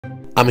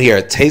I'm here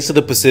at Taste of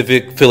the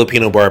Pacific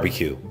Filipino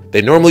Barbecue.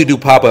 They normally do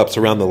pop-ups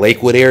around the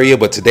Lakewood area,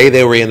 but today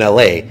they were in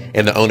LA,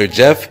 and the owner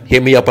Jeff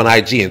hit me up on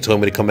IG and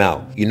told me to come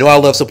out. You know I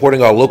love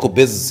supporting our local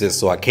businesses,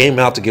 so I came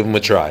out to give them a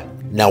try.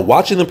 Now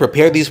watching them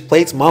prepare these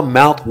plates, my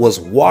mouth was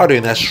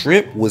watering. That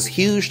shrimp was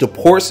huge, the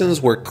portions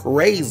were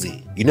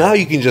crazy. You know how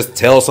you can just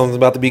tell something's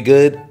about to be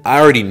good? I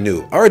already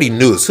knew.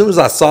 As soon as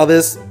I saw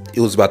this, it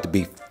was about to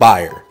be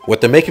fire.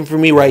 What they're making for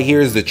me right here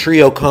is the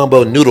trio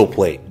combo noodle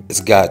plate. It's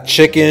got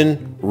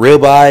chicken,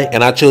 ribeye,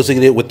 and I chose to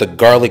get it with the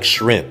garlic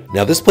shrimp.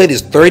 Now this plate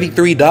is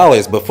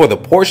 $33, but for the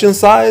portion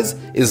size,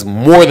 is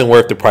more than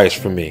worth the price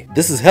for me.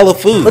 This is hella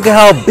food. Look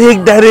at how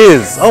big that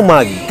is. Oh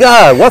my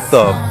God, what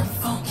the?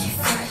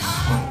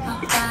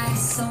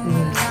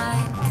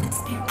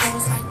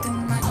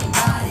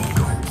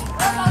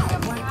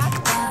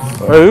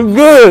 It's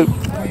good.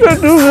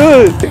 That's too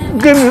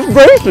good. Goodness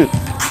gracious.